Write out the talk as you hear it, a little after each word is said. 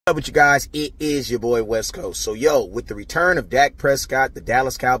Up with you guys, it is your boy West Coast. So with the return of Dak Prescott, the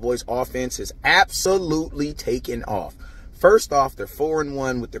Dallas Cowboys offense has absolutely taken off. First off, they're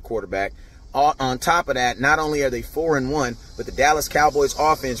 4-1 with their quarterback. On top of that, not only are they 4-1, but the Dallas Cowboys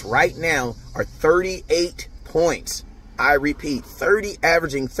offense right now are 38 points. I repeat,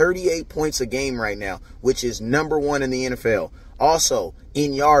 averaging 38 points a game right now, which is #1 in the NFL. Also,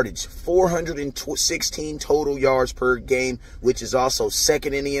 in yardage, 416 total yards per game, which is also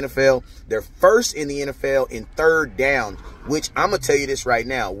second in the NFL. They're first in the NFL in third down, which I'm going to tell you this right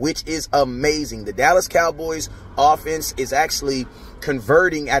now, which is amazing. The Dallas Cowboys offense is actually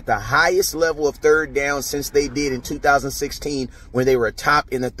converting at the highest level of third down since they did in 2016 when they were top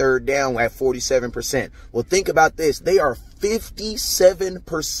in the third down at 47%. Well, think about this. They are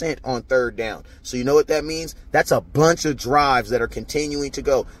 57% on third down. So you know what that means? That's a bunch of drives that are continuing to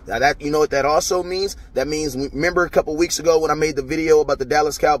go. Now you know what that also means? That means, remember a couple weeks ago when I made the video about the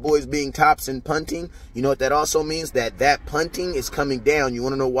Dallas Cowboys being tops in punting? You know what that also means? That punting is coming down. You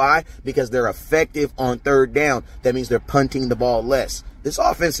want to know why? Because they're effective on third down. That means they're punting the ball less. This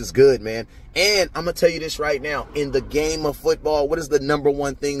offense is good, man. And I'm going to tell you this right now. In the game of football, what is the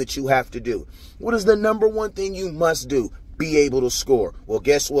 #1 thing that you have to do? What is the #1 thing you must do? Be able to score. Well,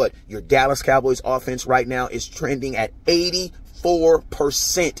 guess what? Your Dallas Cowboys offense right now is trending at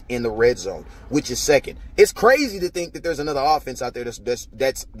 84% in the red zone, which is second. It's crazy to think that there's another offense out there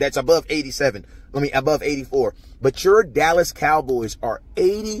that's above 87. Above 84. But your Dallas Cowboys are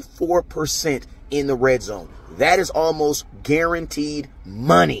 84% in the red zone. That is almost guaranteed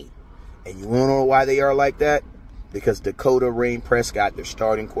money. And you want to know why they are like that? Because Dakota Rain Prescott, their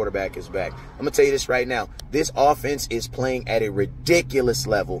starting quarterback, is back. I'm going to tell you this right now. This offense is playing at a ridiculous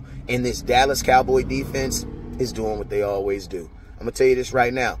level, and this Dallas Cowboy defense is doing what they always do. I'm going to tell you this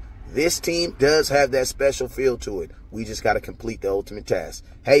right now. This team does have that special feel to it. We just got to complete the ultimate task.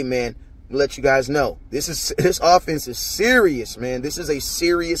 Hey, man, let you guys know, this offense is serious, man. This is a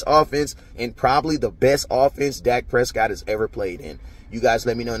serious offense and probably the best offense Dak Prescott has ever played in. You guys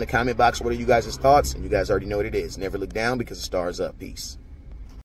let me know in the comment box what are you guys' thoughts, and you guys already know what it is. Never look down because the star is up. Peace.